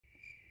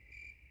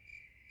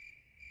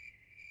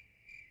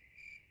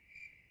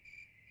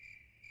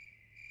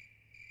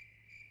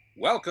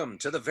Welcome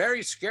to the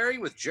Very Scary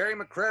with Gerry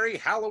McCreary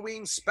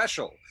Halloween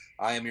Special.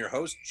 I am your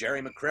host, Gerry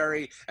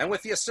McCreary, and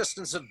with the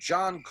assistance of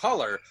John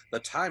Coile, the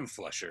Time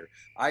Flusher,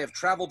 I have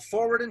traveled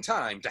forward in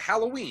time to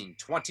Halloween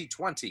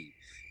 2020.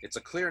 It's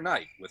a clear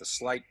night with a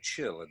slight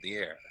chill in the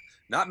air.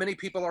 Not many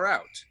people are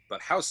out,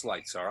 but house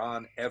lights are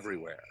on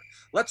everywhere.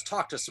 Let's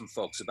talk to some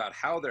folks about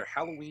how their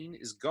Halloween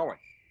is going.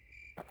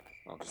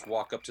 I'll just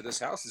walk up to this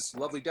house. This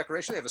lovely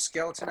decoration. They have a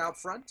skeleton out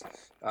front,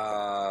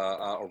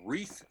 a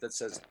wreath that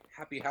says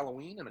Happy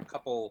Halloween, and a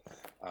couple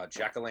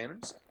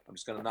jack-o'-lanterns. I'm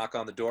just going to knock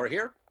on the door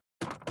here.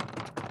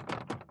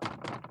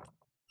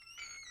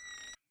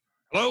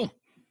 Hello?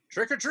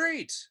 Trick or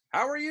treat.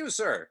 How are you,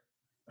 sir?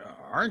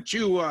 Aren't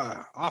you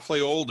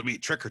awfully old to be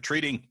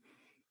trick-or-treating?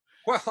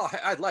 Well,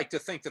 I'd like to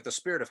think that the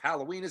spirit of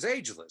Halloween is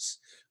ageless.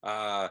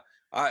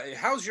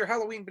 How's your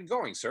Halloween been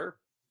going, sir?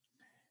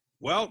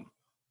 Well,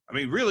 I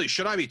mean, really,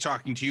 should I be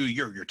talking to you?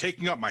 You're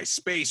taking up my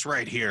space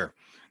right here.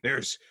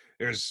 There's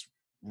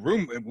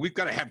room. We've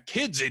got to have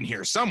kids in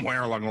here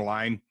somewhere along the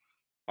line.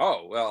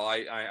 Oh, well,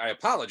 I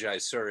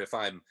apologize, sir,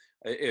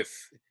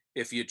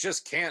 if you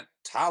just can't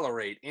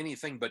tolerate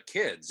anything but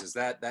kids. Is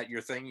that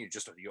your thing? You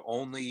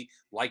only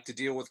like to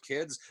deal with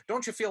kids?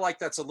 Don't you feel like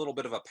that's a little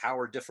bit of a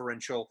power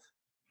differential?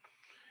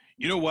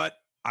 You know what?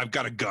 I've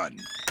got a gun.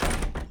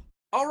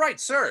 All right,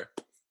 sir.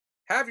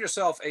 Have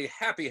yourself a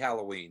happy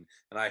Halloween,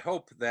 and I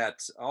hope that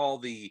all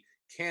the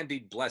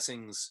candied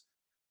blessings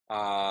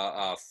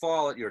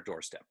fall at your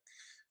doorstep.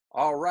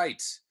 All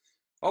right.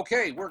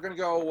 Okay, we're going to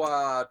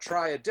go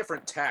try a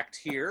different tact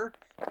here.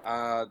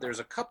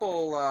 There's a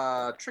couple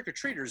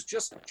trick-or-treaters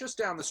just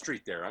down the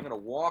street there. I'm going to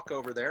walk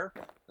over there.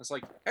 It's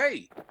like,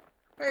 hey,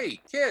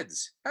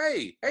 kids.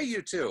 Hey,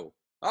 you two.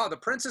 Oh, the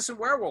princess and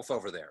werewolf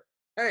over there.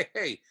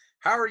 Hey,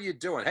 how are you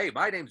doing? Hey,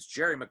 my name's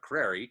Gerry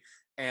McCreary,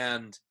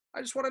 and I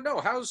just want to know,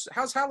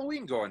 how's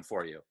Halloween going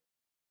for you?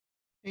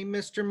 Hey,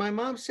 mister, my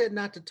mom said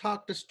not to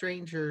talk to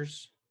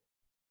strangers.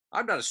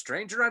 I'm not a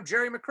stranger. I'm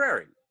Gerry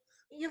McCreary.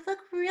 You look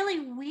really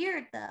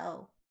weird,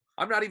 though.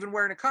 I'm not even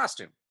wearing a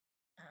costume.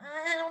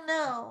 I don't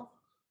know.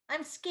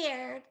 I'm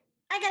scared.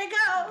 I gotta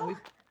go.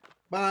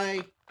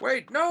 Bye.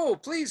 Wait, no,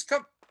 please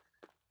come.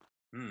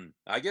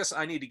 I guess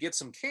I need to get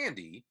some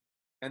candy,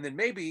 and then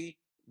maybe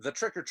the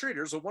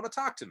trick-or-treaters will want to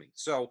talk to me.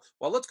 So,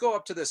 well, let's go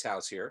up to this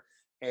house here.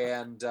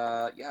 And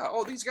yeah,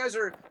 oh, these guys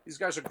are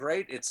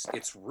great.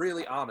 It's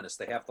really ominous.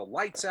 They have the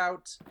lights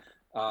out.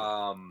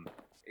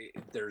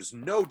 There's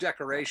no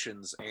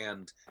decorations,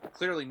 and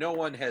clearly no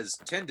one has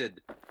tended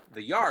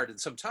the yard in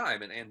some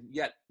time. And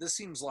yet this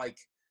seems like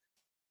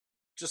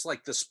just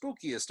like the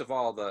spookiest of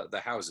all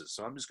the houses.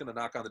 So I'm just going to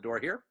knock on the door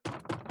here.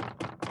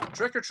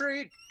 Trick or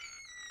treat.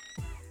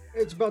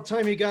 It's about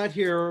time you got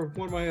here.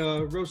 Want my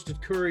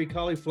roasted curry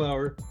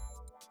cauliflower.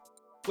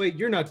 Wait,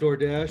 you're not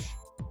DoorDash.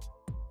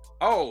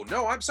 Oh,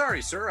 no, I'm sorry,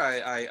 sir.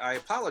 I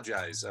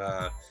apologize.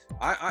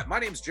 My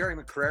name's Gerry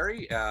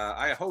McCreary.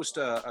 I host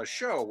a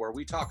show where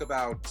we talk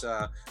about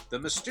the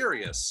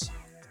mysterious,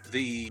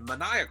 the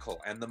maniacal,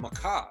 and the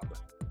macabre.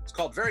 It's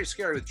called Very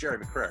Scary with Gerry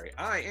McCreary.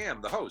 I am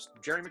the host,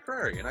 Gerry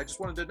McCreary, and I just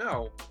wanted to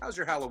know, how's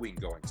your Halloween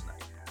going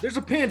tonight? There's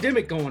a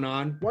pandemic going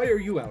on. Why are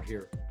you out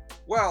here?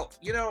 Well,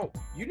 you know...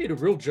 You need a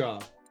real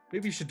job.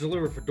 Maybe you should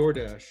deliver for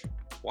DoorDash.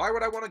 Why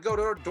would I want to go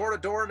door to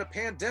door in a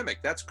pandemic?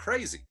 That's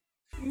crazy.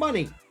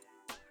 Money.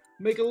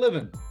 Make a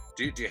living.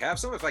 Do you have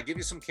some? If I give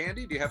you some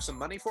candy, do you have some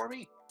money for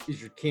me?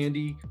 Is your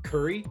candy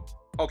curry?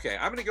 Okay,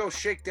 I'm going to go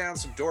shake down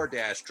some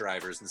DoorDash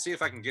drivers and see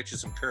if I can get you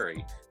some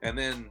curry. And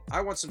then I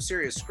want some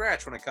serious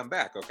scratch when I come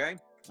back, okay?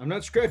 I'm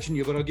not scratching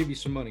you, but I'll give you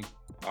some money.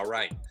 All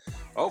right.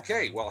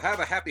 Okay, well, have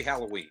a happy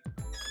Halloween.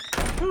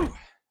 Whew.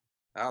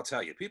 I'll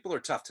tell you, people are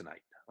tough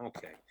tonight.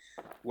 Okay.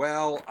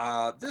 Well,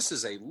 this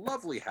is a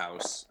lovely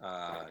house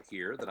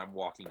here that I'm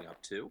walking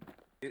up to.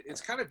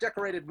 It's kind of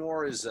decorated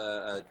more as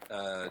a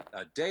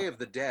Day of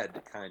the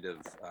Dead kind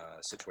of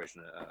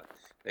situation.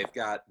 They've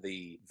got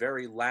the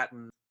very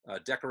Latin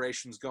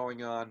decorations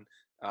going on,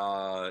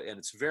 and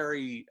it's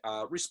very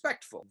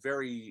respectful,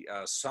 very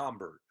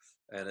somber,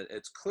 and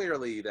it's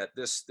clearly that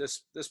this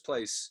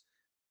place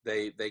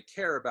they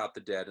care about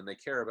the dead, and they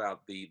care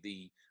about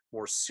the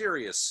more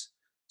serious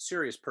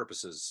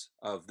purposes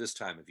of this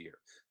time of year.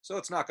 So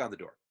let's knock on the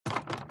door.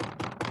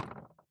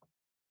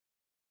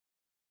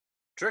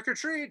 Trick or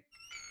treat.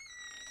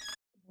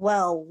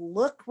 Well,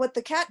 look what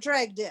the cat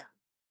dragged in.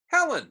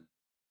 Helen.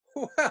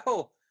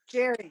 Well,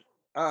 Gerry.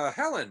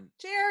 Helen.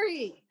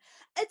 Gerry.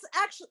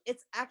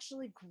 It's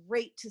actually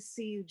great to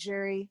see you,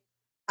 Gerry.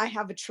 I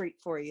have a treat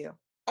for you.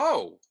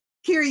 Oh.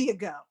 Here you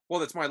go.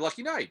 Well, that's my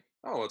lucky night.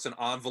 Oh, it's an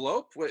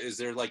envelope. What is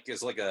there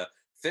is like a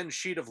thin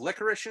sheet of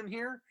licorice in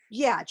here?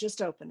 Yeah,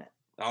 just open it.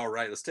 All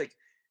right, let's take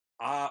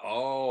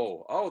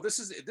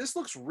this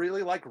looks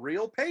really like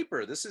real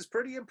paper. This is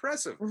pretty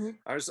impressive. Mm-hmm.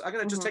 I'm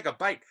gonna just take a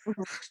bite.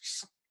 Mm-hmm.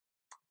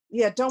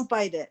 Yeah, don't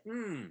bite it.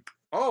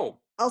 Oh.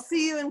 I'll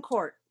see you in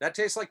court. That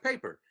tastes like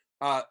paper.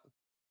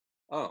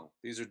 Oh,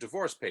 these are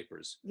divorce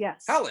papers.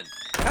 Yes. Helen,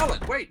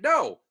 wait,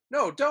 no,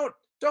 don't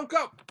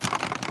go.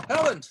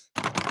 Helen.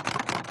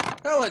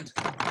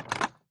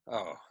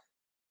 Oh,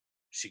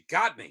 she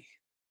got me.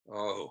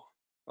 Oh,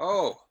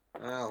 oh.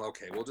 Well,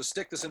 okay. We'll just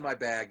stick this in my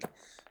bag.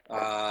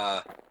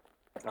 All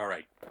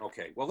right.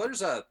 Okay. Well,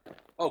 there's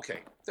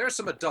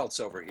some adults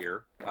over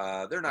here.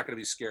 They're not going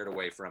to be scared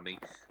away from me.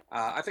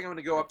 I think I'm going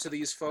to go up to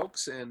these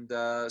folks and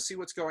see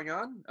what's going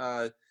on.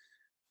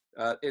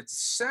 It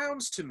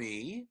sounds to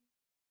me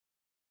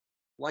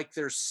like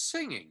they're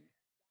singing.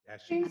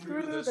 Dashing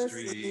through the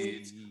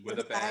streets with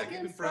a bag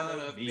in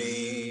front of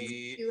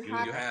me. You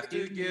You have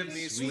to give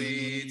me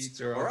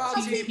sweets, or I'll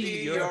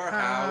TP your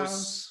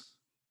house.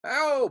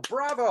 Oh,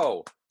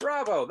 bravo!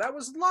 Bravo! That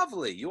was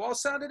lovely. You all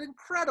sounded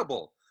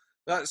incredible.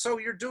 So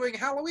you're doing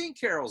Halloween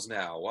carols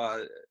now.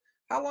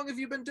 How long have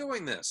you been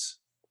doing this?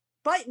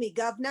 Bite me,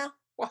 governor.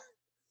 Well,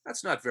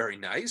 that's not very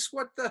nice.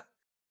 What the?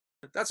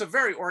 That's a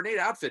very ornate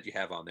outfit you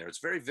have on there. It's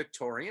very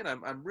Victorian.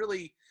 I'm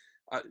really.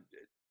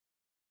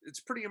 It's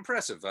pretty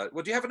impressive.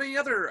 Well, do you have any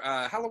other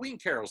Halloween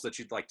carols that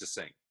you'd like to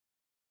sing?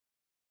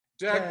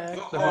 Deck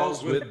the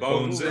halls with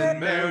bones and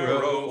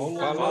marrow.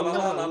 Fa la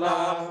la la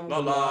la la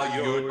la,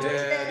 you're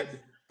dead.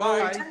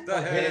 Bite the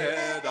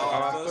head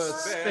off a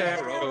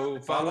sparrow.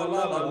 Fa la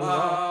la la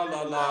la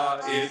la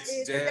la,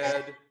 it's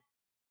dead.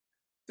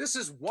 This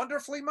is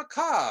wonderfully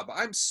macabre.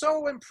 I'm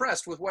so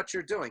impressed with what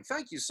you're doing.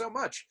 Thank you so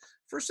much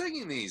for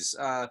singing these.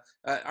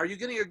 Are you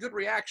getting a good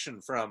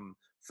reaction from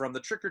the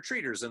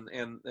trick-or-treaters and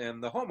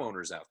the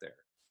homeowners out there?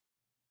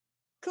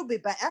 Could be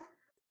better.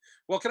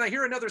 Well, can I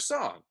hear another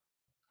song?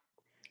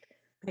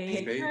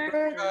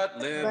 Paper cut,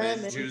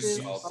 lemon juice,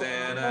 salt,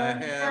 and a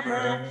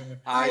hammer.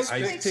 Ice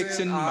picks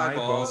and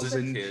eyeballs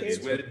and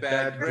kids with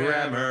bad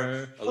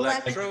grammar.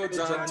 Electrodes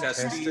on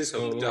testes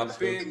hooked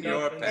up in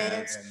your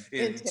pants.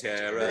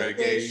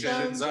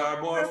 Interrogations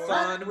are more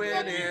fun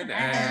when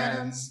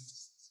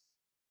enhanced.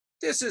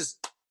 This is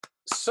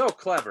so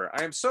clever.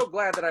 I am so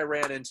glad that I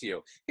ran into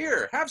you.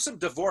 Here, have some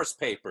divorce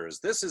papers.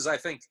 This is, I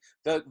think,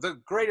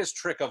 the greatest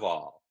trick of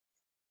all.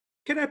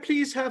 Can I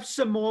please have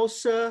some more,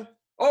 sir?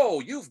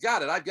 Oh, you've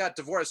got it. I've got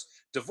divorce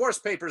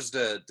papers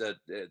to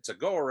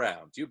go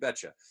around. You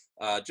betcha.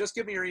 Just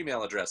give me your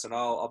email address, and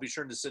I'll be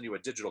sure to send you a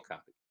digital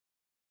copy.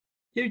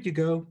 Here you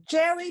go.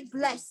 Gerry,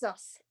 bless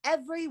us,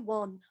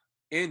 everyone.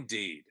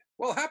 Indeed.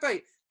 Well,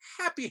 happy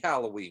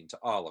Halloween to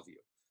all of you.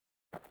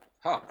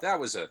 Oh, that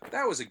was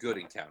a good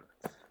encounter.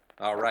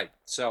 All right.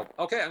 So,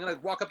 okay, I'm gonna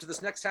walk up to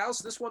this next house.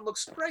 This one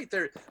looks great.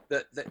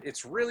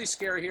 It's really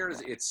scary here.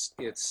 It's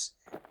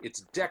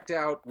decked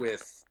out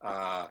with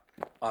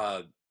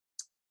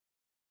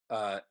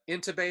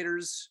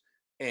intubators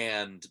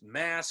and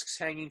masks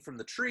hanging from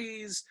the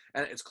trees,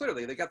 and it's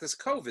clearly they got this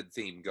COVID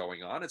theme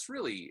going on. It's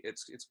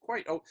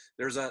quite. Oh,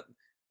 there's a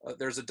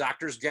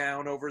doctor's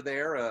gown over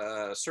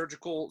there,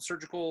 surgical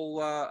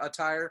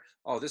attire.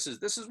 Oh, this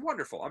is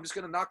wonderful. I'm just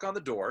gonna knock on the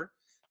door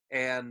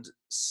and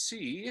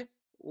see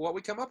what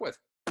we come up with.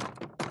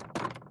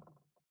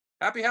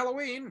 Happy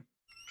Halloween!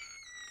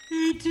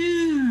 Hey,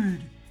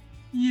 dude,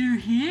 you're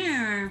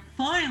here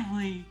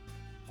finally.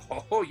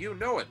 Oh, you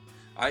know it.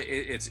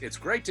 It's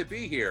great to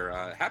be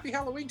here. Happy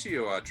Halloween to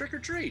you. Trick or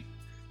treat.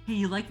 Hey,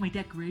 you like my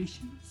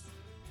decorations?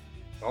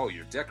 Oh,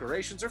 your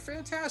decorations are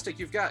fantastic.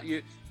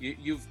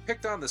 You've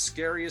picked on the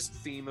scariest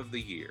theme of the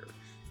year,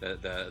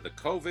 the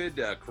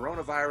COVID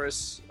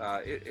coronavirus.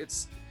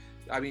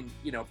 I mean,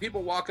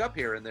 people walk up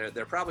here and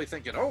they're probably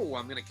thinking, oh,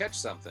 I'm going to catch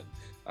something.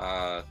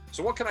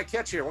 So what can I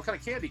catch here? What kind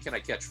of candy can I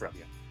catch from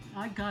you?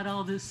 I got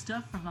all this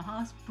stuff from the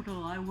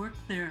hospital. I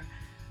worked there.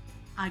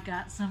 I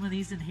got some of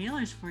these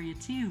inhalers for you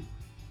too.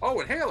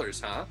 Oh,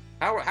 inhalers, huh?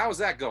 How's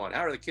that going?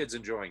 How are the kids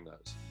enjoying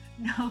those?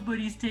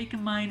 Nobody's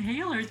taking my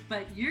inhalers,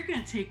 but you're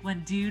gonna take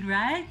one, dude,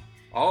 right?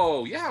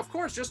 Oh, yeah, of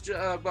course.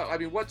 But I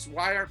mean,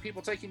 why aren't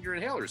people taking your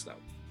inhalers though?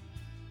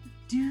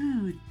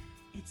 Dude,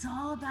 it's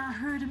all about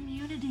herd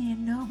immunity,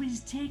 and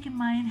nobody's taking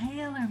my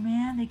inhaler,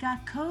 man. They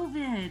got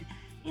COVID.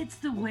 It's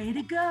the way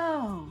to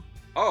go.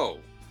 Oh,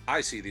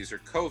 I see. These are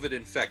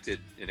COVID-infected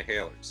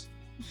inhalers.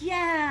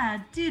 Yeah,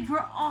 dude,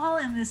 we're all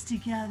in this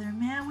together,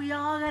 man. We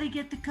all gotta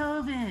get the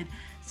COVID,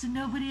 so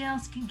nobody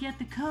else can get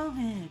the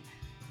COVID.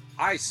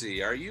 I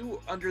see. Are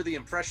you under the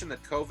impression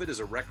that COVID is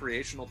a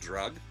recreational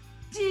drug?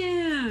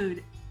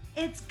 Dude,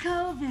 it's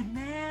COVID,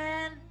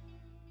 man.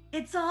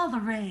 It's all the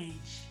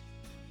rage.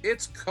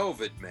 It's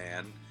COVID,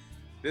 man.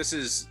 This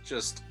is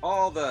just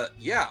all the...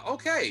 Yeah,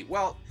 okay.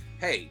 Well,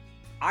 hey,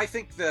 I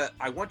think that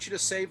I want you to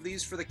save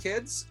these for the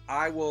kids.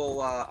 I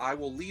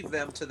will leave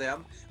them to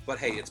them. But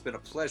hey, it's been a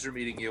pleasure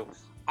meeting you.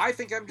 I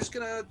think I'm just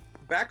gonna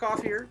back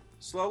off here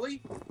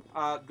slowly.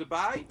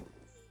 Goodbye.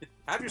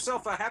 Have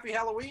yourself a happy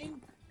Halloween,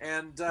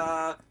 and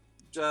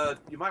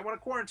you might want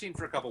to quarantine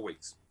for a couple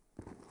weeks.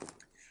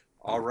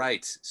 All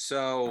right.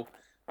 So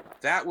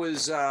that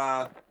was.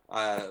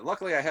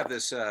 Luckily, I have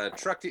this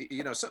truck.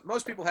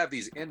 Most people have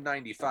these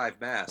N95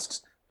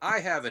 masks. I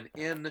have an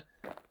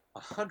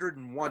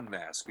N101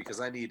 mask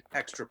because I need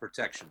extra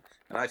protection,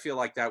 and I feel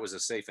like that was a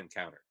safe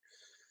encounter.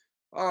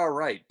 All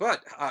right,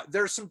 but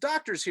there's some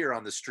doctors here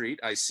on the street,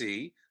 I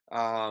see,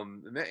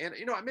 and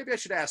maybe I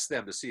should ask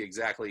them to see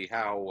exactly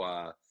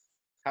how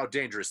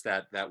dangerous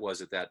that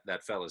was at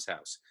that fella's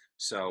house.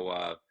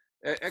 So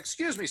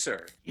Excuse me,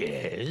 sir.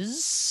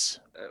 Yes?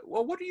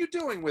 Well, what are you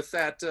doing with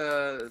that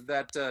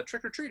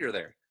trick-or-treater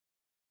there?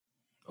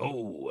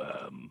 Oh,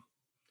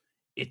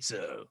 it's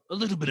a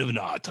little bit of an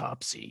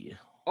autopsy.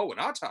 Oh, an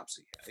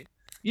autopsy, eh?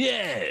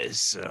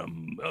 Yes,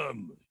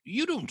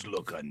 you don't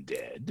look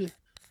undead.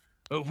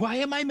 Why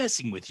am I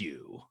messing with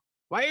you?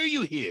 Why are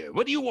you here?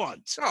 What do you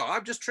want? Oh,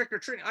 I'm just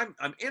trick-or-treating.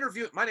 I'm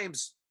interviewing.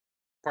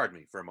 Pardon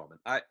me for a moment.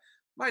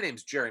 My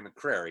name's Gerry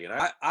McCreary,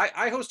 and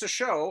I host a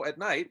show at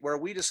night where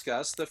we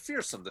discuss the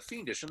fearsome, the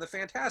fiendish, and the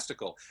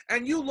fantastical.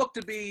 And you look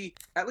to be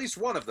at least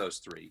one of those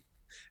three.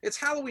 It's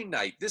Halloween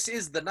night. This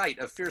is the night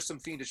of fearsome,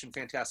 fiendish, and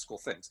fantastical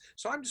things.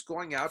 So I'm just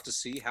going out to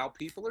see how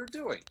people are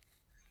doing.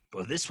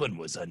 Well, this one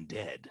was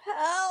undead.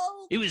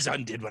 Help! It was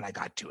undead when I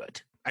got to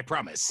it. I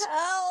promise.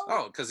 Help!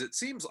 Oh, because it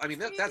seems, I mean,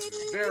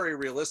 that's very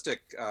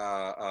realistic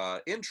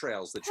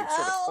entrails that you've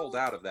sort of pulled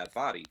out of that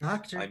body.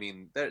 Doctor. I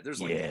mean,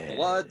 there's like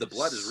blood. The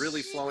blood is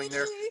really flowing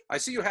there. I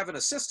see you have an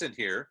assistant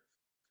here.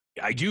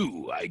 I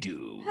do.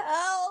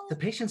 Help! The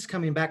patient's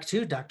coming back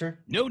too, Doctor.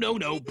 No.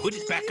 Put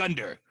it back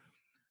under.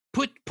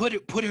 Put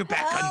her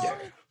back under.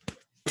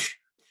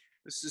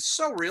 This is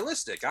so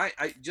realistic.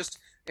 I just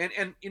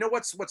and you know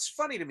what's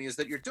funny to me is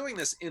that you're doing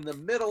this in the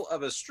middle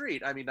of a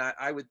street. I mean,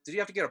 I would. Did you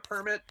have to get a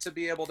permit to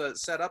be able to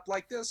set up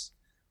like this?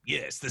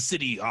 Yes, the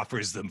city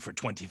offers them for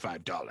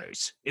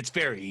 $25. It's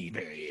very,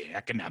 very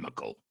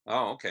economical.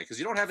 Oh, okay. Because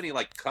you don't have any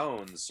like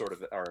cones, sort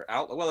of, or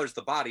out. Well, there's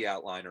the body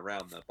outline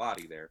around the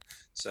body there.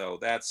 So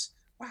that's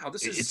wow.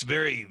 It's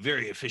very,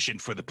 very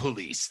efficient for the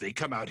police. They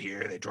come out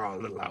here, they draw a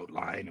little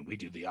outline, and we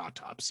do the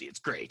autopsy. It's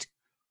great.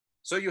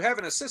 So you have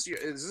an assistant.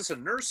 Is this a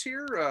nurse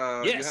here?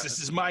 Yes, this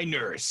is my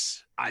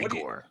nurse,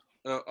 Igor.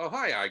 Oh,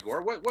 hi,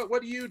 Igor.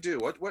 What do you do?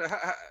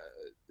 How,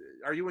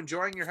 are you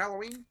enjoying your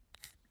Halloween?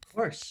 Of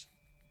course.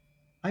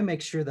 I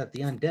make sure that the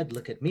undead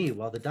look at me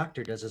while the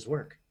doctor does his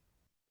work.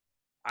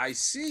 I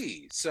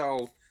see.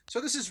 So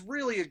this is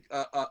really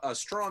a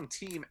strong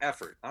team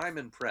effort. I'm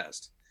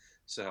impressed.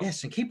 So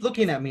Yes, and keep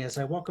looking at me as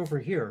I walk over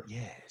here.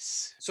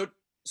 Yes.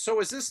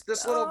 So is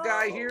this little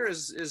guy here?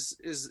 Is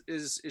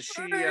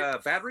she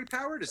battery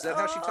powered? Is that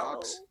how she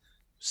talks?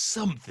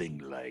 Something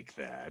like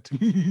that.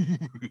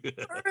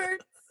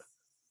 Hurts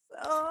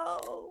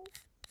so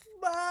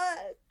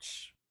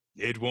much.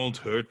 It won't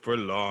hurt for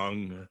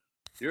long.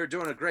 You're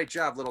doing a great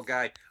job, little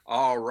guy.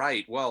 All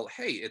right. Well,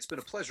 hey, it's been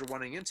a pleasure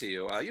running into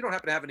you. You don't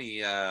happen to have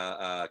any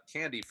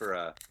candy for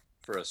a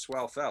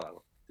swell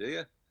fellow, do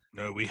you?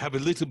 No, we have a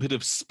little bit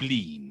of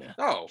spleen.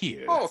 Oh,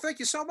 here. Oh, thank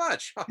you so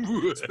much.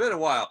 It's been a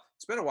while.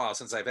 It's been a while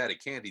since I've had a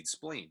candied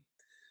spleen.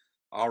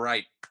 All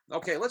right.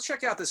 Okay, let's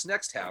check out this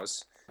next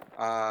house.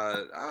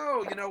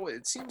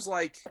 It seems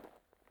like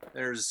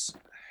there's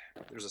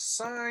a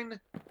sign.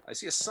 I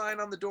see a sign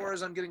on the door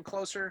as I'm getting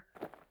closer.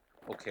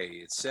 Okay,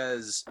 it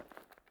says,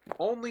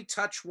 "Only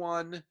touch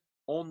one,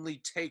 only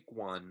take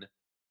one."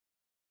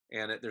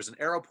 And there's an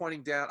arrow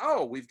pointing down.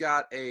 Oh, we've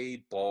got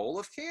a bowl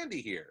of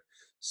candy here.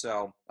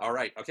 So, all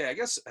right. Okay, I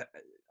guess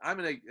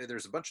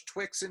there's a bunch of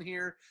Twix in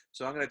here.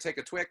 So I'm going to take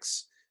a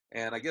Twix.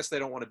 And I guess they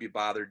don't want to be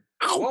bothered.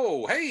 Ow!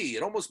 Whoa, hey,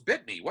 it almost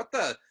bit me. What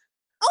the?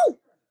 Oh,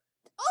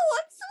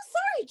 I'm so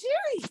sorry,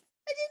 Gerry.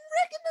 I didn't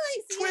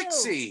recognize you.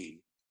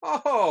 Twixie.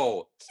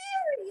 Oh.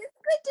 Gerry, it's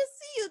good to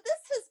see you.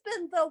 This has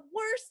been the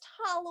worst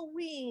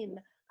Halloween.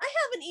 I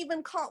haven't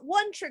even caught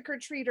one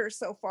trick-or-treater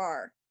so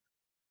far.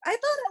 I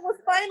thought I was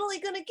finally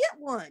going to get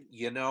one.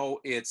 You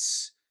know,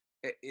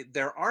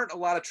 there aren't a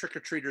lot of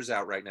trick-or-treaters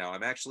out right now.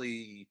 I'm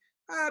actually,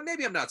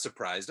 maybe I'm not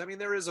surprised. I mean,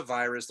 there is a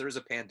virus. There is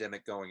a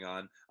pandemic going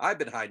on. I've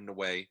been hiding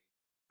away.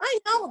 I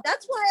know.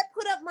 That's why I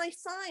put up my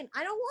sign.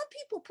 I don't want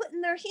people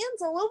putting their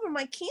hands all over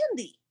my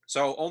candy.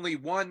 So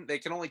they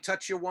can only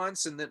touch you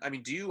once. And then, I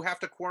mean, do you have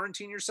to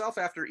quarantine yourself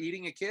after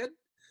eating a kid?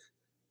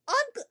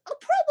 I'll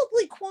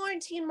probably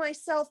quarantine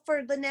myself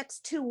for the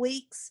next 2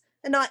 weeks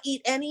and not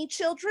eat any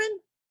children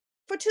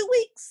for 2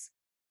 weeks.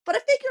 But I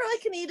figure I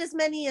can eat as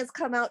many as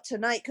come out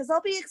tonight because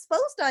I'll be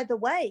exposed either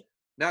way.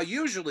 Now,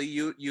 usually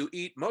you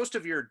eat most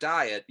of your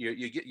diet.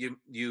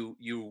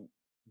 You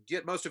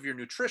get most of your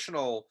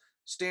nutritional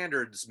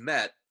standards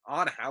met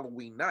on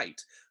Halloween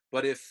night.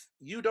 But if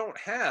you don't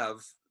have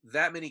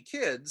that many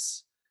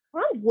kids,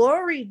 I'm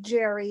worried,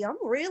 Gerry. I'm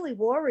really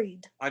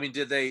worried. I mean,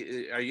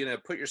 are you gonna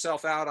put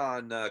yourself out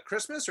on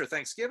Christmas or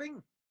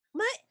Thanksgiving?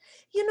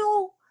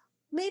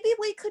 Maybe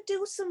we could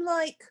do some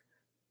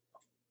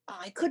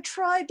I could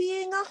try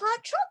being a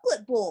hot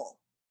chocolate bowl.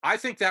 I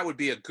think that would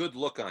be a good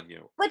look on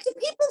you. But do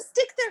people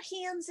stick their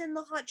hands in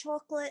the hot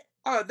chocolate?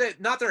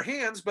 Not their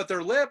hands, but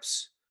their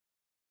lips.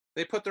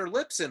 They put their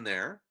lips in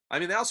there. I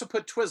mean, they also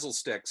put Twizzle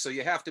sticks, so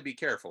you have to be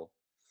careful.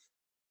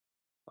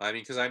 I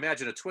mean, because I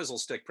imagine a Twizzle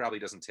stick probably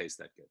doesn't taste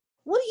that good.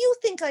 What do you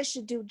think I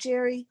should do,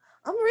 Gerry?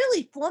 I'm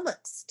really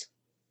flummoxed.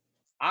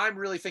 I'm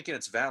really thinking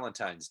it's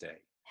Valentine's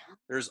Day.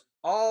 There's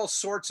all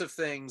sorts of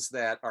things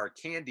that are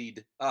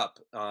candied up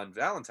on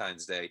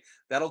Valentine's Day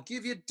that'll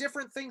give you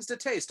different things to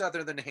taste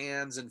other than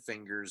hands and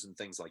fingers and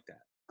things like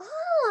that.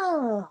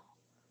 Oh,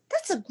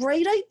 That's a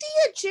great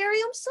idea,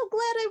 Jerry. I'm so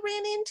glad I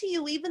ran into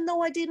you, even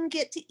though I didn't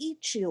get to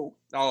eat you.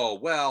 Oh,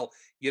 well,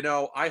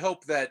 I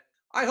hope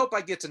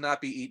I get to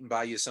not be eaten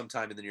by you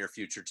sometime in the near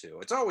future too.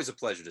 It's always a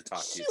pleasure to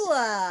talk to you.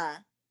 Sure.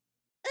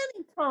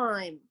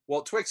 Anytime.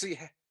 Well, Twixie,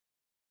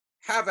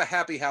 have a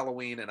happy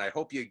Halloween, and I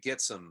hope you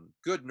get some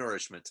good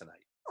nourishment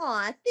tonight.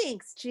 Aw,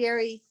 thanks,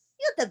 Jerry.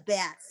 You're the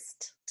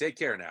best. Take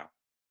care now.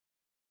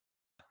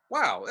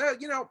 Wow,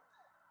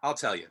 I'll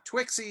tell you,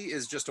 Twixie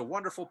is just a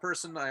wonderful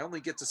person. I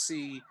only get to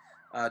see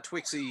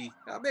Twixie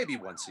maybe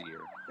once a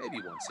year, but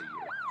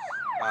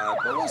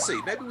we'll see.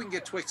 Maybe we can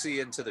get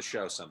Twixie into the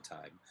show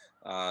sometime.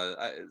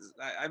 I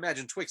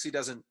imagine Twixie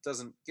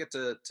doesn't get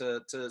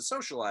to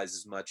socialize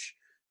as much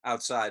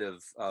outside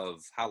of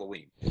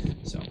Halloween.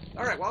 So,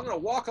 all right. Well, I'm going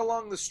to walk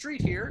along the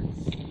street here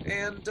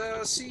and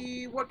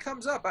see what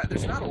comes up.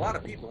 There's not a lot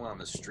of people on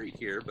the street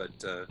here, but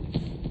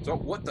so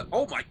what the?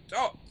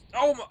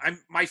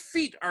 My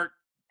feet are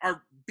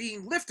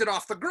being lifted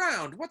off the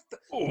ground. What the?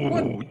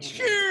 Oh,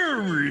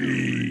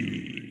 Gerry!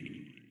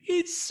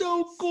 It's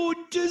so good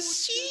to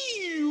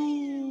see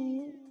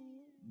you,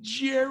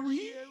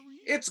 Gerry.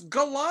 It's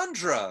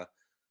Galandra.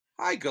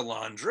 Hi,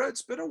 Galandra.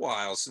 It's been a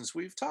while since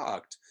we've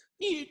talked.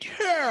 It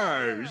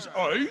has.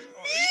 I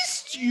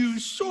missed you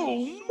so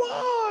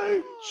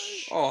much.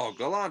 Oh,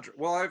 Galandra.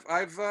 Well,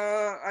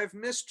 I've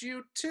missed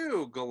you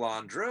too,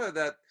 Galandra.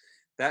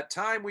 That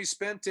time we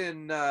spent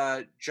in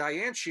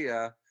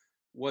Giantia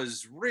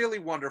was really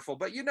wonderful,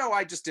 but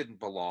I just didn't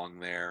belong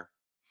there.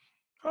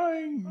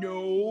 I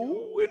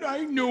know, and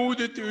I know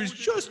that there's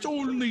just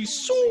only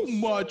so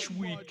much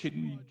we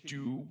can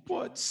do,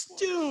 but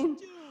still,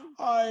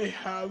 I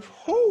have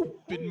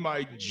hope in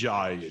my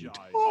giant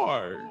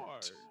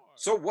heart.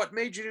 So what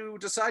made you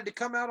decide to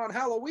come out on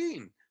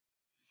Halloween?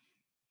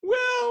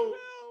 Well,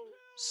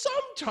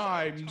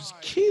 sometimes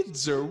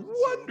kids are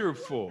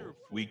wonderful.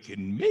 We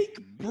can make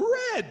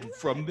bread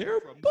from their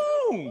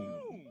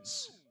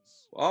bones.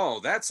 Oh,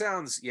 that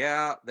sounds,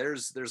 yeah,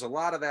 there's a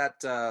lot of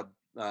that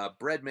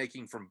bread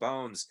making from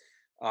bones.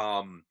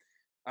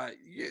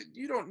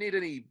 You don't need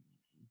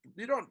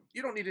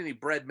any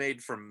bread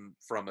made from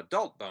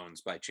adult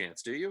bones by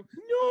chance, do you?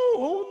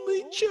 No,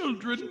 only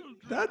children.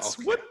 That's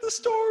Okay. what the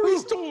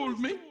stories told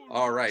me.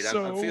 All right,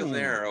 I'm feeling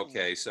there.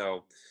 Okay,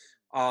 so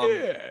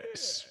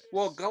Yes.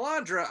 well,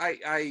 Galandra,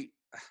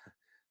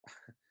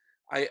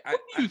 What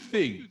do you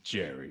think,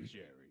 Gerry?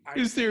 I-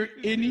 Is there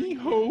any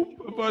hope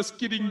of us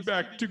getting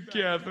back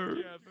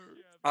together?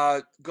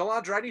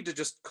 Galandra, I need to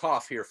just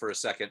cough here for a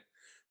second.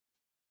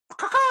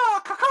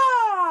 Caw-caw,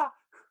 caw-caw!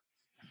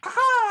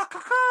 Caw-caw,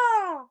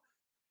 caw-caw!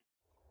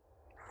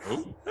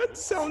 Oh, that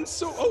sounds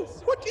so. Oh,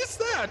 what is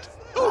that?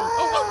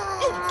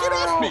 Oh, get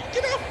off me!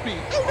 Get off me!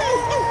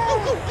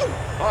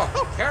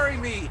 Oh, carry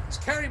me,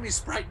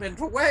 Spriteman,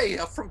 away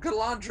from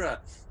Galandra.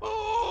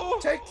 Oh,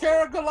 Take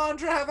care,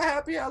 Galandra. Have a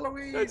happy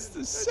Halloween. that's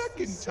the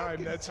second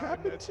time that's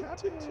happened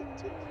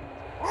today.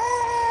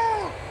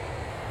 Ah!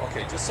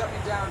 Okay, just set me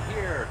down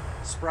here,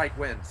 Sprite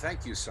Wind.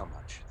 Thank you so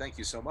much. Thank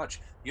you so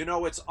much.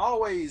 It's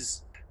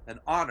always an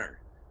honor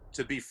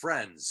to be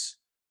friends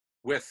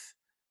with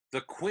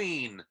the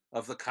Queen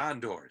of the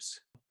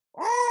Condors.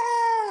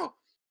 Oh!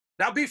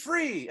 Now be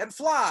free and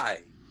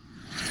fly.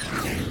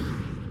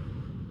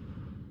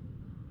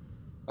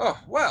 Oh,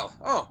 well,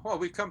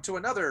 we've come to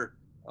another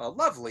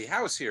lovely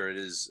house here. It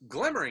is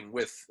glimmering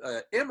with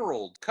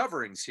emerald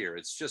coverings here.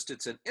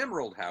 It's an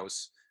emerald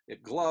house.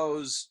 It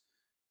glows.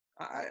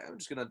 I'm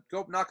just going to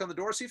go knock on the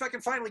door, see if I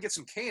can finally get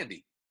some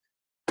candy.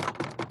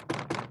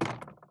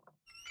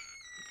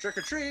 Trick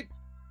or treat.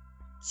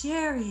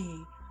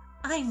 Gerry,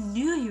 I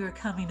knew you were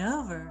coming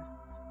over.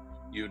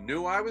 You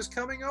knew I was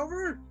coming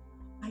over?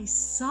 I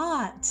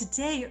saw it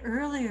today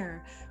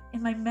earlier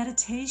in my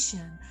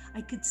meditation.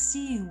 I could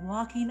see you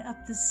walking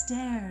up the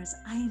stairs.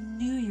 I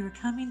knew you were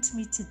coming to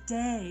me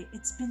today.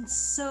 It's been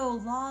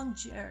so long,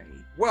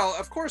 Gerry. Well,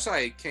 of course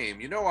I came.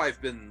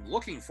 I've been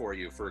looking for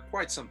you for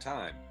quite some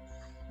time.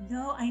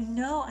 No, I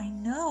know,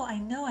 and I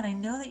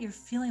know that you're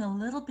feeling a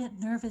little bit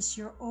nervous.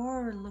 Your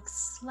aura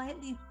looks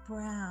slightly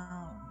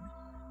brown.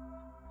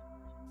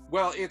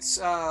 Well, it's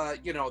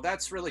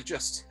that's really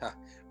just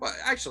well,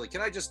 actually,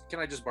 can I just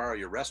borrow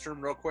your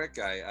restroom real quick?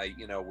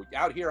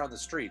 Out here on the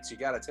streets, you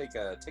got to take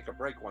a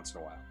break once in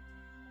a while.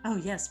 Oh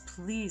yes,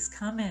 please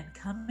come in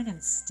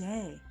and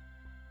stay.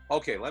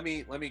 Okay, let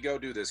me go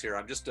do this here.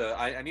 I'm just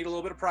I need a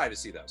little bit of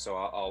privacy though, so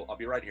I'll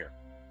be right here.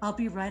 I'll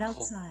be right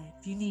outside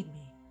if you need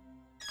me.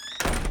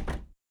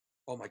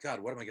 Oh my God,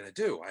 what am I going to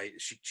do?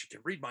 She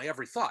can read my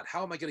every thought.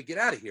 How am I going to get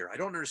out of here? I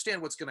don't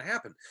understand what's going to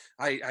happen.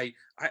 I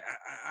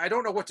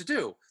don't know what to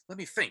do. Let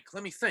me think.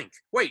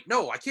 Wait,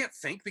 no, I can't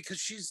think because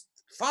she's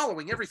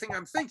following everything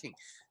I'm thinking.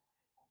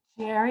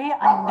 Gerry,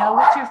 I know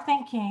what you're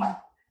thinking.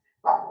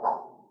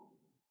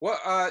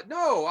 Well,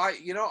 no,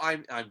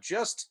 I'm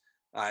just,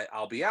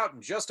 I'll be out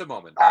in just a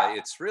moment.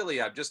 It's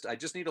really, I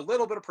just need a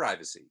little bit of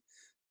privacy.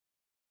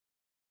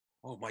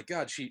 Oh my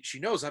God, she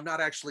knows I'm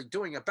not actually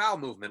doing a bowel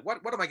movement.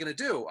 What am I going to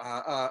do?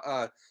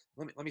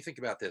 Let me think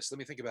about this.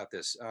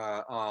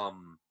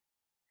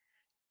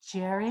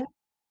 Gerry,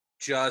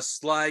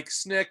 Just like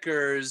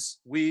Snickers,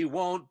 we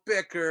won't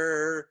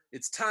bicker.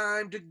 It's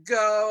time to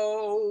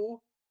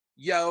go.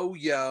 Yo,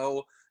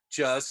 yo.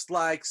 Just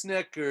like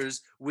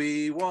Snickers,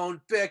 we won't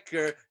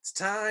bicker. It's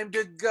time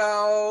to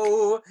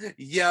go.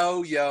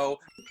 Yo, yo.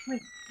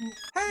 Wait,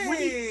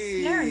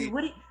 Hey!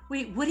 what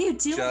are you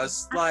doing?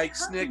 Just I'm like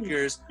hungry.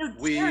 Snickers, No,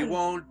 we Gerry.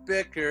 won't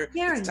bicker.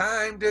 Gerry. It's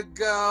time to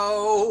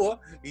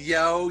go.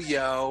 Yo,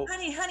 yo.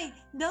 Honey,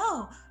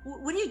 no.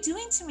 What are you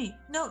doing to me?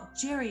 No,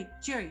 Gerry.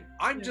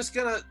 I'm Gerry. just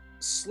gonna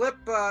slip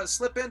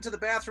into the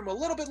bathroom a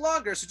little bit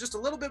longer, so just a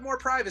little bit more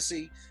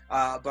privacy.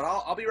 But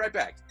I'll be right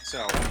back.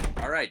 So,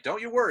 all right,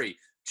 don't you worry.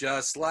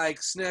 Just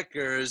like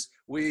Snickers,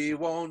 we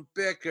won't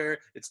bicker.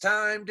 It's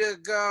time to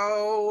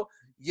go.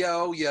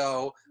 Yo,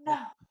 yo. No.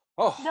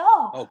 Oh,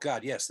 No. oh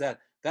God, yes,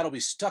 that'll be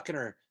stuck in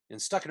her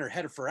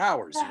head for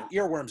hours. No.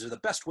 You know, earworms are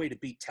the best way to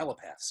beat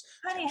telepaths.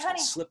 Honey, I'm just gonna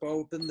slip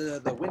open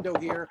the window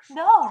here,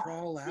 No.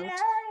 crawl out, Gerry.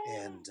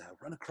 and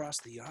run across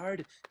the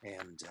yard.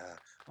 And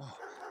oh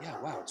yeah,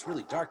 wow, it's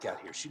really dark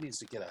out here. She needs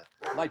to get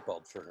a light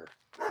bulb for her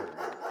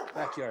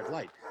backyard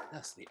light.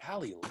 That's the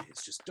alleyway.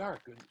 It's just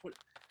dark.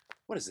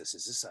 What is this?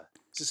 Is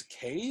this a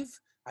cave?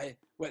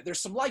 Wait, there's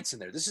some lights in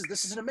there. This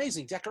is an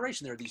amazing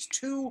decoration. There are these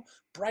 2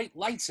 bright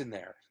lights in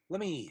there. Let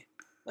me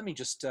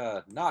just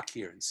knock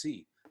here and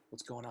see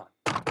what's going on.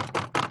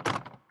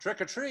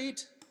 Trick or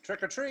treat,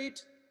 trick or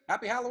treat.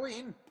 Happy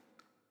Halloween.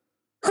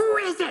 Who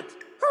is it?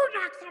 Who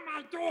knocks on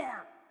my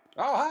door?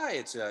 Oh, hi,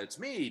 it's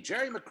me,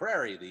 Gerry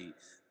McCreary,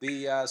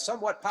 the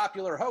somewhat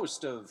popular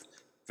host of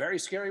Very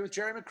Scary with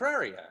Gerry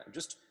McCreary.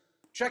 Just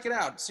check it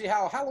out, see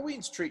how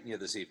Halloween's treating you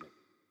this evening.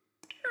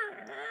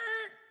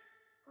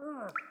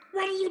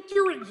 What are you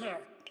doing here?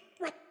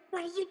 What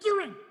are you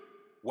doing?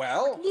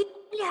 Well, Leave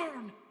me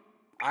alone.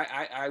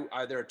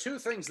 I there are 2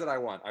 things that I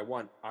want. I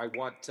want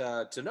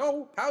to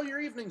know how your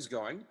evening's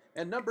going,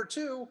 and number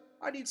 2,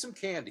 I need some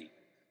candy.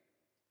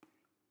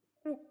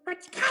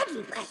 What's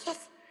candy,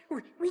 Precious?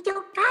 We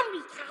don't got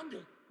any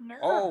candy. No.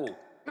 Oh.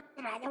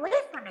 Get out of the way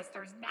from us,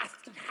 those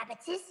nasty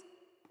hobbitses.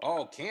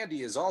 Oh,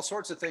 candy is all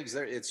sorts of things.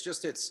 There,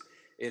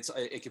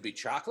 it could be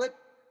chocolate.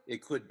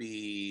 It could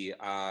be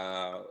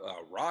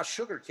raw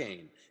sugar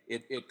cane.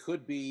 It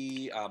could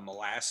be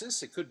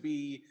molasses. It could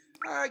be,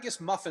 I guess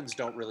muffins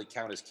don't really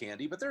count as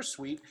candy, but they're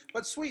sweet.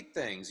 But sweet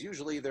things,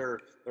 usually they're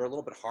a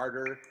little bit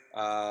harder,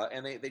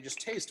 and they just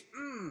taste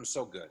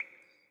so good.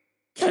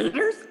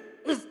 Taters?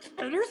 Is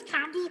taters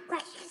candy,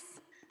 Precious?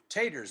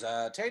 Taters,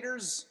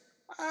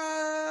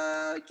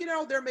 you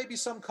know, there may be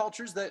some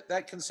cultures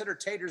that consider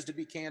taters to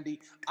be candy.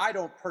 I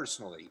don't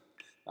personally.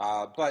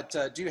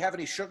 But do you have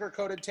any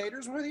sugar-coated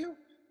taters with you?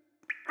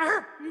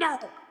 No.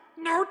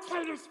 No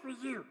taters for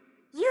you.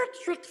 You're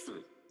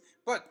tricksy.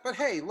 But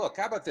hey, look,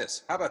 how about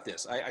this?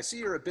 I see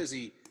you're a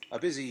busy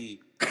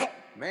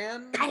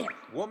man,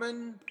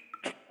 woman.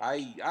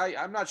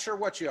 I'm not sure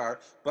what you are,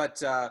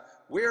 but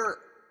we're.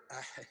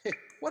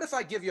 What if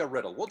I give you a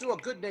riddle? We'll do a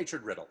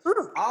good-natured riddle.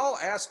 I'll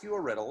ask you a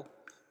riddle,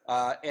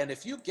 and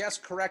if you guess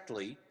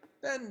correctly,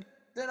 then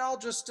I'll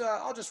just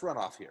run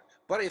off here.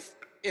 But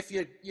if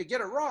you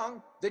get it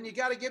wrong, then you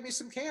got to give me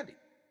some candy.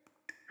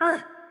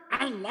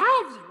 I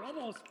love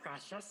riddles,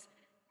 Precious.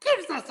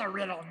 Give us a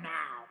riddle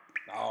now.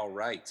 All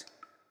right.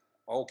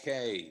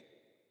 Okay.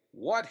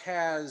 What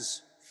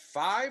has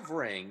 5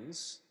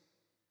 rings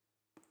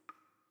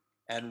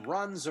and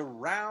runs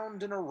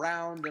around and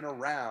around and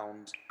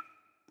around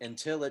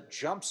until it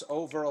jumps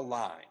over a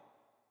line?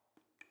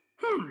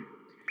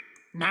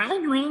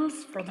 9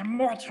 rings for the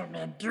mortal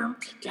man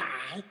doomed to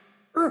die.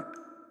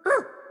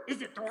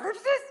 Is it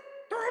dwarves?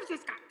 Dwarves has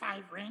got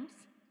 5 rings.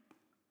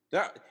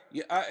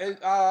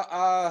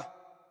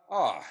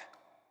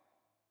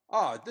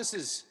 This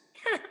is.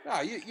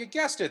 You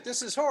guessed it.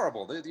 This is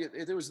horrible.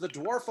 It was the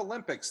Dwarf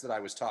Olympics that I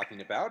was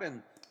talking about,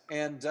 and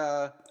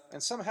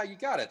somehow you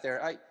got it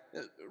there.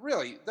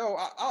 Really, though,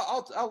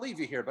 I'll leave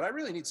you here, but I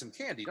really need some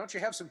candy. Don't you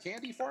have some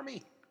candy for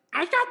me?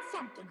 I got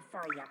something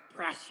for you,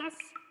 Precious.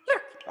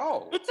 Look,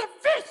 Oh. it's a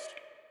fish,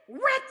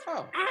 wet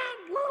Oh.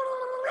 and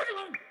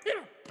wiggling.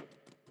 Here.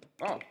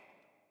 Oh.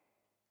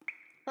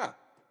 Huh.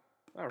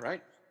 All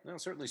right. Well,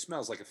 it certainly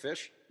smells like a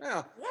fish.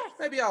 Well, Yes.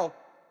 maybe I'll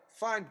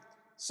find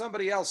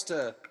somebody else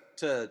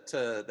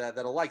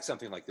that'll like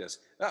something like this.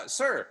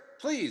 Sir,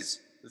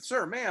 please,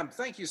 sir, ma'am,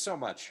 thank you so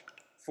much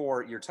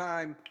for your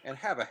time, and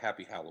have a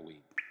happy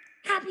Halloween.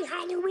 Happy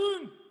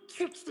Halloween,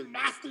 tricksy,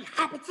 nasty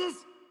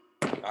hobbitses.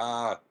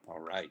 All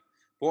right.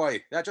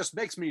 Boy, that just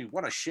makes me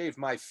want to shave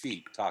my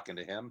feet talking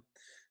to him.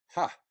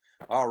 Huh.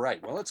 All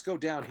right. Well, let's go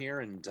down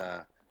here, and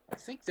I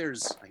think I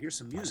hear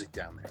some music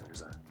down there.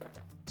 Is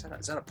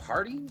that a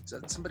party? Is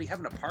that somebody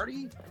having a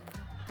party?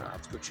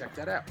 Let's go check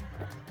that out.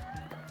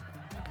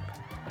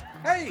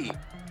 Hey,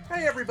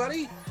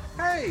 everybody.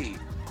 Hey,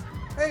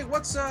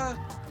 what's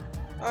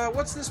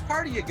this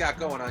party you got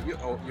going on?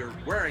 You're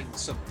wearing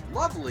some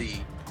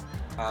lovely,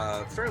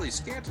 fairly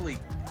scantily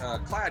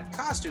clad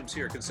costumes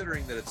here,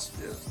 considering that it's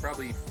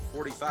probably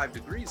 45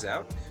 degrees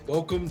out.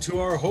 Welcome to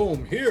our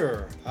home.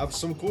 Here, have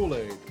some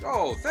Kool-Aid.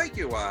 Oh, thank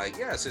you.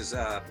 Yes,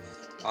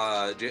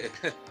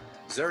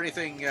 Is there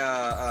anything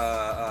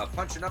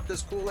punching up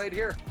this Kool-Aid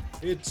here?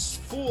 It's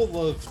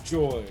full of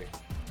joy.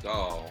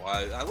 Oh,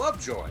 I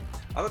love joy.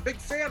 I'm a big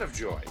fan of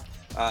joy.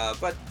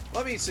 But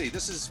let me see.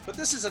 This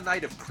is a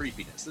night of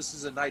creepiness. This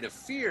is a night of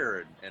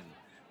fear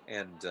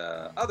and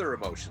other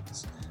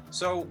emotions.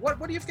 So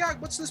what do you've got?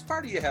 What's this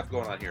party you have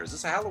going on here? Is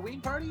this a Halloween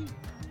party?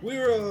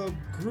 We're a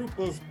group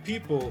of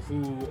people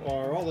who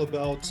are all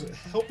about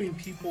helping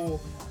people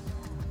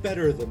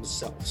better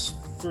themselves.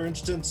 For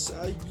instance,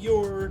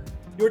 your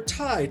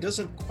tie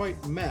doesn't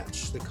quite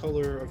match the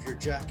color of your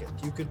jacket.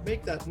 You could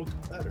make that look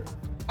better.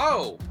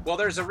 Oh, well,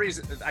 there's a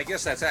reason. I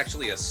guess that's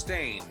actually a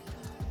stain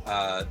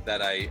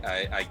that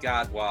I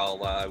got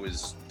while I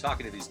was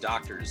talking to these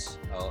doctors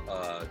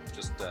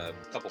just a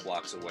couple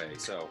blocks away.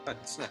 So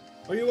it's not.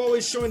 Are you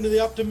always showing the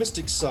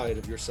optimistic side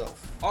of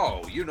yourself?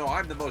 Oh,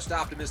 I'm the most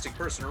optimistic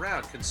person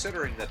around,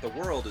 considering that the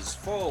world is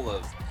full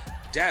of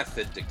death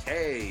and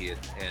decay and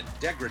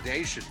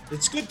degradation.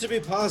 It's good to be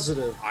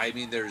positive. I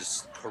mean,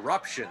 there's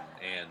corruption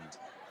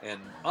and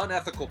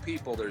unethical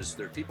people. There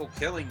are people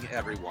killing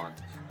everyone.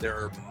 There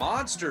are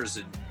monsters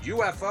and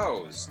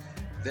UFOs.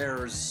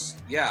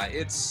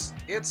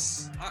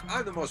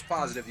 I'm the most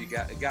positive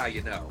guy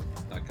you know,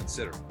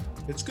 considering.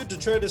 It's good to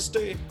try to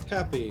stay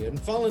happy and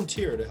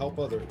volunteer to help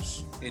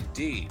others.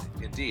 Indeed.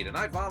 And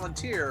I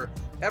volunteer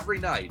every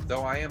night,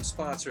 though I am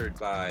sponsored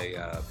by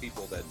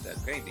people that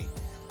pay me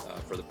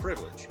for the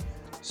privilege.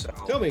 So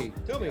Tell me,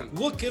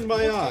 look in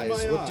my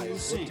eyes. What do you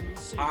see?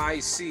 I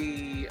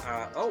see,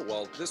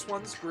 this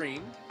one's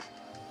green.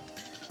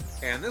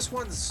 And this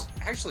one's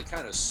actually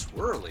kind of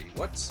swirly.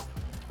 It's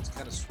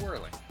kind of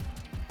swirling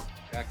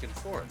back and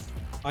forth.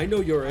 I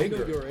know your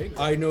anger.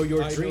 I know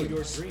your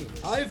dreams.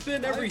 I've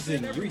been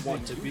everything you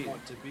want to be.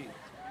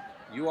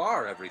 You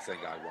are everything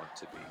I want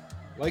to be.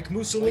 Like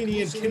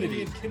Mussolini and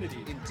Kennedy.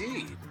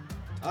 Indeed.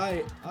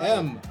 I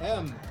am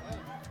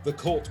the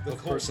cult of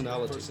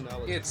personality.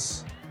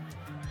 It's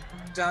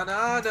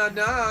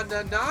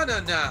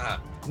da-na-na-na-na-na-na-na.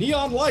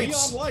 Neon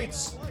lights.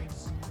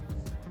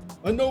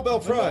 A Nobel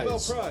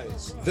Prize.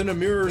 Then a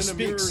mirror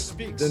speaks.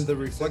 Then the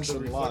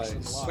reflection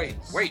lies.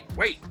 Wait.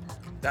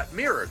 That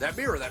mirror in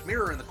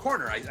the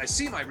corner. I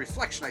see my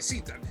reflection. I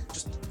see them.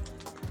 Just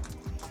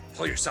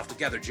pull yourself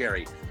together,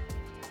 Gerry.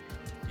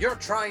 You're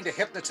trying to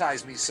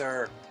hypnotize me,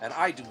 sir, and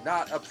I do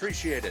not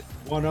appreciate it.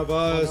 One of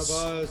us.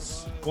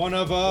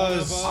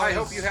 I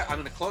hope you have. I'm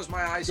going to close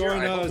my eyes here.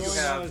 I hope you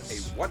have a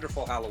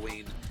wonderful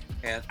Halloween.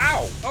 And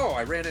ow! Oh,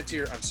 I ran into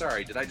your. I'm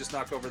sorry. Did I just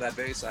knock over that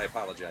vase? I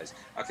apologize.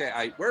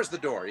 Okay, where's the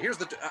door? Here's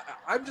the.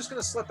 I'm just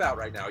going to slip out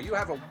right now. You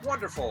have a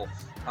wonderful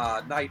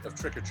night of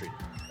trick or treating.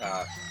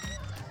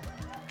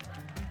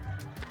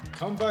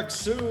 Come back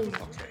soon.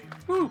 Okay.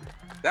 Whew.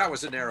 That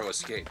was a narrow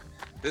escape.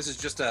 This is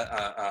just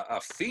a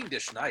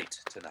fiendish night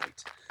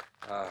tonight.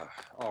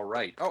 All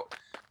right.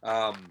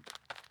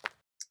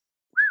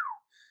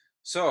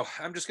 So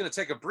I'm just going to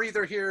take a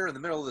breather here in the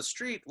middle of the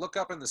street, look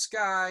up in the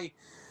sky.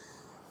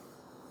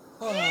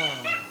 Gerry!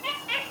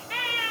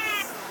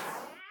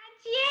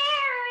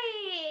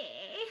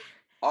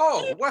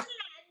 Oh, what?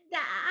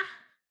 Linda.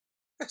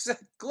 Is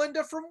that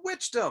Glinda from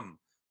Witchdom?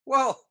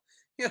 Well,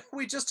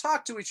 we just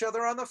talked to each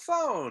other on the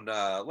phone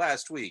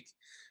last week.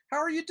 How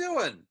are you doing?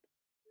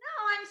 No,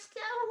 I'm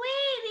still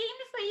waiting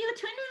for you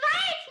to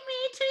invite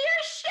me to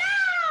your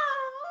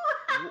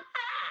show.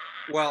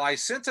 Well, I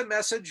sent a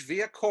message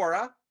via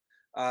Cora.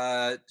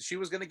 She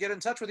was going to get in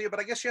touch with you, but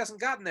I guess she hasn't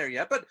gotten there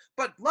yet. But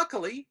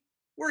luckily,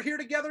 we're here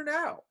together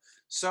now.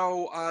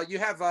 So you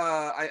have,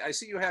 I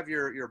see you have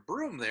your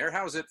broom there.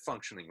 How's it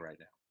functioning right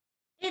now?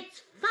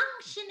 It's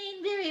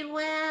functioning very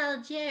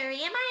well,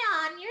 Gerry. Am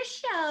I on your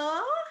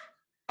show?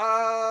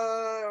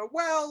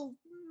 Well,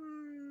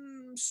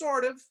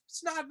 sort of.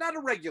 It's not a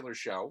regular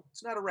show.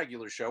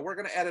 We're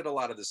going to edit a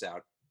lot of this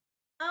out.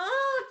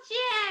 Oh,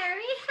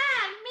 Gerry,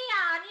 have me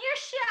on your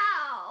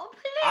show,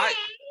 please.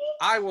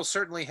 I will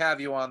certainly have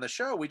you on the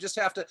show. We just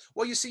have to,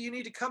 well, you see, you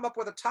need to come up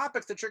with a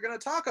topic that you're going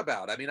to talk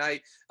about. I mean,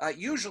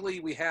 usually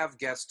we have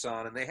guests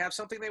on and they have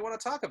something they want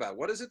to talk about.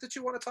 What is it that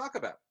you want to talk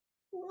about?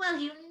 Well,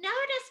 you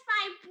notice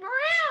my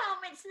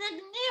broom. It's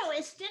the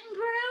newest in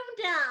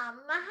broomdom.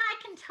 I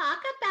can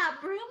talk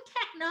about broom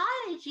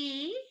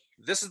technology.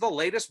 This is the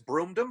latest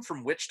broomdom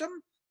from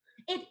Witchdom?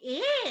 It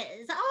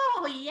is.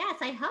 Oh,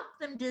 yes. I helped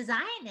them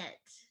design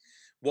it.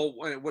 Well,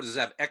 what does it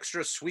have?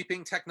 Extra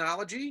sweeping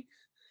technology?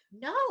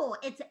 No,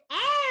 it's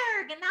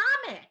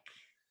ergonomic.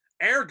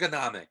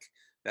 Ergonomic.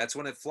 That's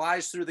when it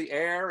flies through the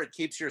air, it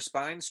keeps your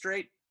spine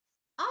straight?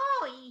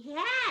 Oh,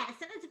 yes.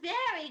 And it's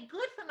very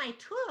good for my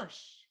tush.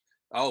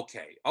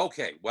 Okay.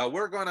 Well,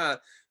 we're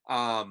gonna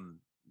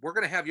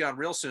have you on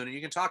real soon, and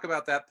you can talk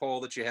about that pole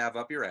that you have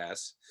up your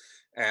ass,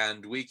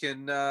 and we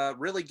can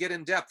really get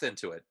in depth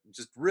into it.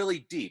 Just really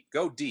deep.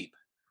 Go deep.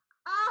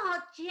 Oh,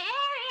 Gerry,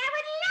 I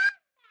would love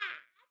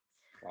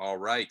that. All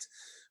right.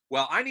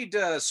 Well, I need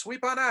to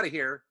sweep on out of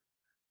here,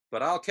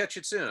 but I'll catch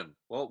you soon.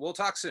 We'll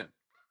talk soon.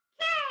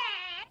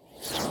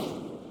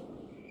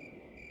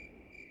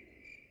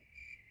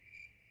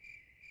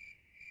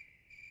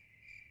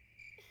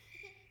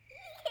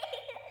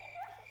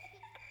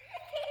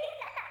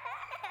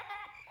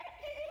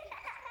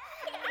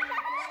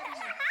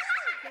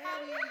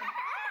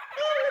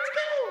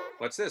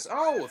 What's this?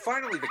 Oh,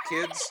 finally the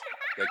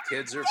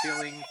kids are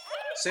feeling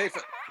safe.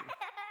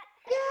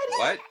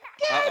 What?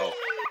 Uh-oh.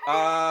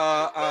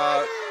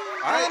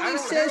 I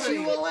don't have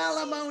any.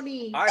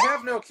 alimony. I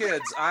have no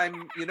kids. I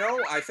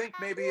think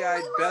maybe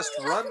I'd best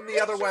run the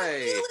other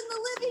way. You in the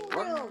living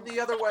room. Run the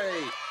other way.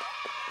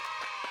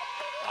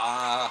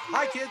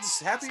 Hi kids.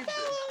 Happy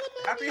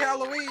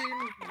Halloween.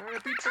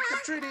 Happy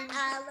trick-or-treating.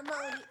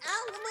 Alimony.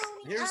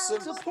 Here's some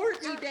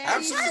Support me, have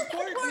Daddy. some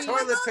Support me.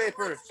 toilet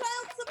paper.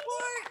 Child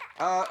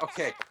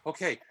support.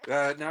 Okay.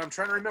 Now I'm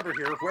trying to remember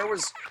here.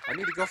 I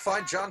need to go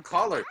find John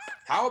Collar.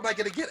 How am I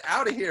going to get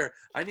out of here?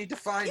 I need to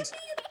find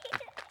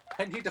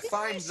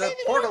the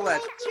portalet.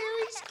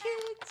 Jerry's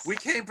kids. We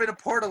came in a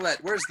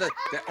portalet. Where's oh,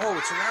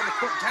 it's around the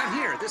corner. Down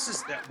here.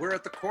 We're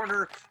at the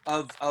corner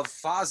of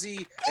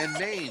Fozzie and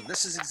Maine.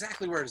 This is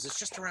exactly where it is. It's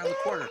just around the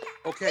corner.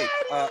 Okay.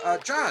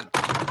 John,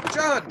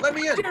 let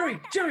me in.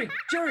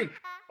 Jerry.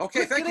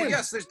 Okay, thank you.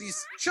 Yes,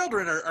 these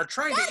children are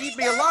trying to eat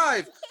me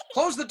alive.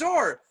 Close the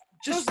door.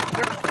 They're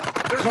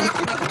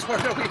knocking on the door.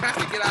 No, we have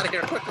to get out of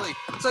here quickly.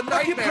 It's a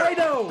nightmare.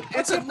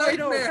 It's a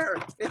nightmare.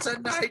 It's a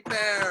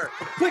nightmare.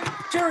 Quick,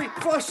 Jerry,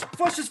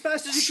 flush as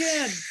fast as you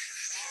can.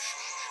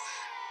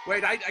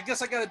 Wait, I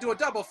guess I got to do a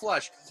double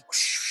flush.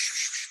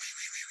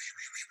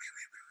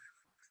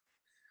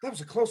 That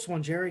was a close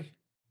one, Jerry.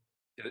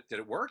 Did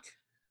it work?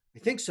 I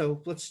think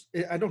so.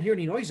 I don't hear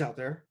any noise out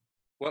there.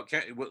 Well,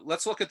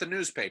 let's look at the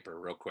newspaper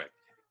real quick.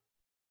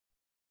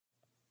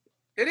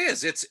 It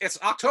is. It's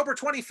October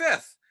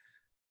 25th.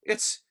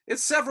 It's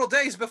several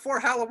days before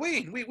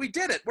Halloween. We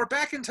did it. We're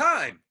back in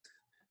time.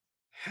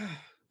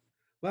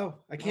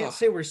 Well, I can't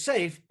say we're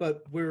safe,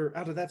 but we're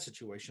out of that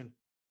situation.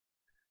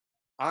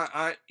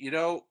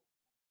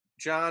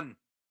 John,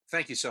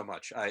 thank you so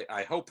much.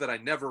 I hope that I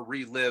never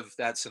relive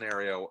that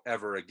scenario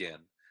ever again.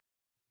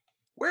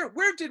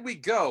 Where did we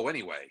go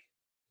anyway?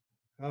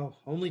 Oh,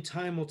 only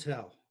time will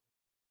tell.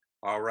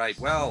 All right.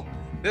 Well,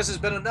 this has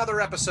been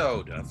another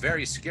episode of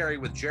Very Scary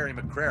with Gerry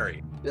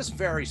McCreary. This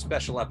very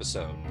special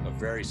episode of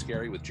Very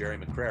Scary with Gerry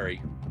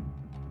McCreary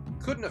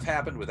couldn't have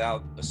happened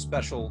without a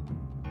special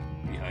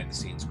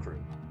behind-the-scenes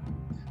crew.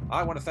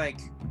 I want to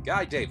thank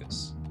Guy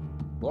Davis,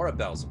 Laura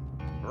Belzer,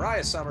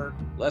 Muriah Summer,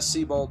 Les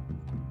Seabolt,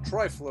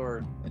 Troy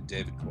Fluhr, and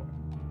David Coile.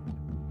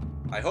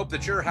 I hope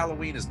that your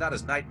Halloween is not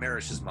as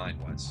nightmarish as mine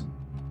was.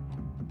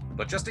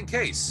 But just in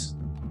case,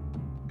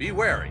 be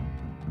wary,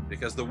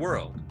 because the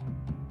world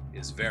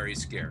is very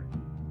scary.